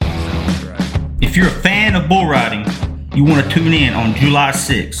If you're a fan of bull riding, you want to tune in on July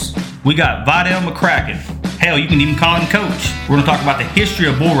 6th. We got Vidale McCracken. Hell, you can even call him coach. We're going to talk about the history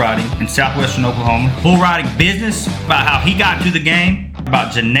of bull riding in southwestern Oklahoma, bull riding business, about how he got into the game,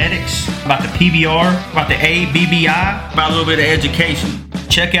 about genetics, about the PBR, about the ABBI, about a little bit of education.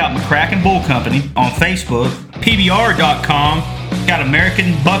 Check out McCracken Bull Company on Facebook, PBR.com, got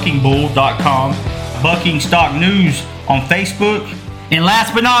AmericanBuckingBull.com, Bucking Stock News on Facebook. And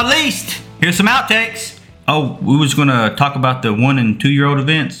last but not least, here's some outtakes. Oh, we was going to talk about the 1 and 2 year old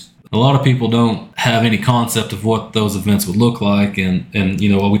events. A lot of people don't have any concept of what those events would look like. And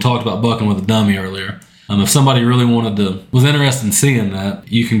you know, we talked about bucking with a dummy earlier. If somebody really was interested in seeing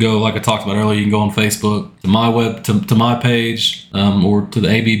that, you can go, like I talked about earlier, you can go on Facebook to my page, or to the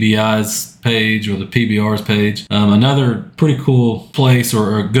ABBI's page or the PBR's page. Another pretty cool place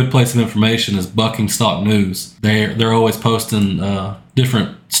or a good place of information is Bucking Stock News. They're always posting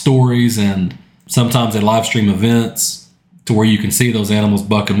different stories, and sometimes they live stream events to where you can see those animals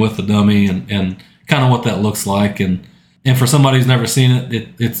bucking with the dummy and kind of what that looks like. And for somebody who's never seen it,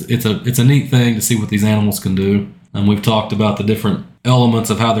 it's a neat thing to see what these animals can do. And we've talked about the different elements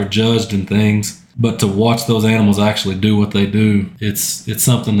of how they're judged and things, but to watch those animals actually do what they do, it's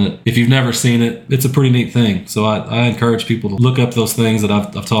something that if you've never seen it, it's a pretty neat thing. So I encourage people to look up those things that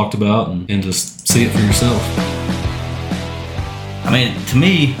I've talked about and just see it for yourself. I mean, to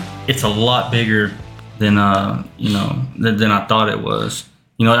me, it's a lot bigger than than I thought it was.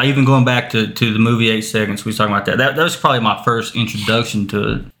 You know, even going back to the movie 8 Seconds, we was talking about that. That was probably my first introduction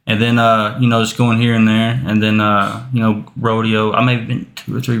to it. And then, just going here and there. And then, rodeo. I may have been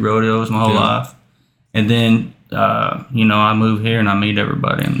 2 or 3 rodeos my whole life. And then, I move here and I meet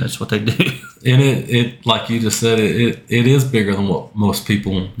everybody, and that's what they do. And it like you just said, it is bigger than what most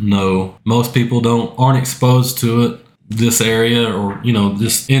people know. Most people aren't exposed to it, this area, or,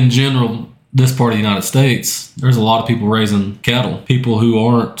 just in general, this part of the United States. There's a lot of people raising cattle. People who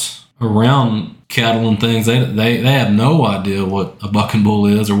aren't around cattle and things, they have no idea what a bucking bull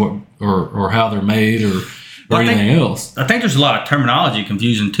is or how they're made or anything else. I think there's a lot of terminology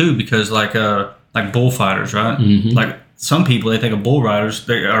confusion too, because like bullfighters, right? Mm-hmm. Like some people, they think of bull riders,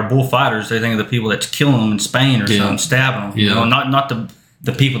 they are bullfighters. They think of the people that's killing them in Spain or something, stabbing them. Yeah. Not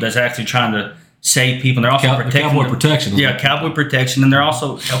the people that's actually trying to save people. And they're also protecting cowboy protection. Yeah, cowboy protection, and they're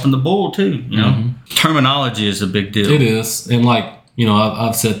also helping the bull too. Mm-hmm. Terminology is a big deal. It is, and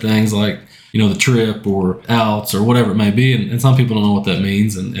I've said things like the trip or outs or whatever it may be, and some people don't know what that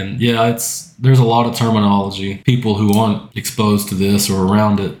means. And yeah, there's a lot of terminology. People who aren't exposed to this or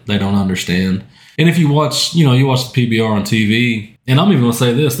around it, they don't understand. And if you watch, you watch the PBR on TV, and I'm even going to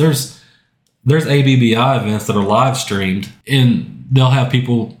say this: there's ABBI events that are live streamed, and they'll have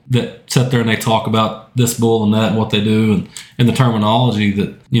people that sit there and they talk about this bull and that and what they do and the terminology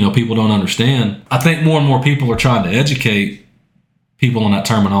that, people don't understand. I think more and more people are trying to educate people on that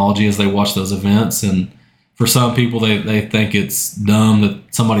terminology as they watch those events. And for some people, they think it's dumb that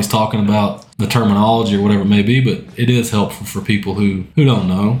somebody's talking about the terminology or whatever it may be, but it is helpful for people who don't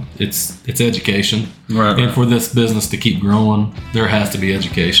know. It's education. Right. And for this business to keep growing, there has to be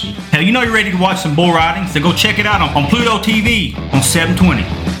education. Hell, you're ready to watch some bull riding, so go check it out on Pluto TV on 720.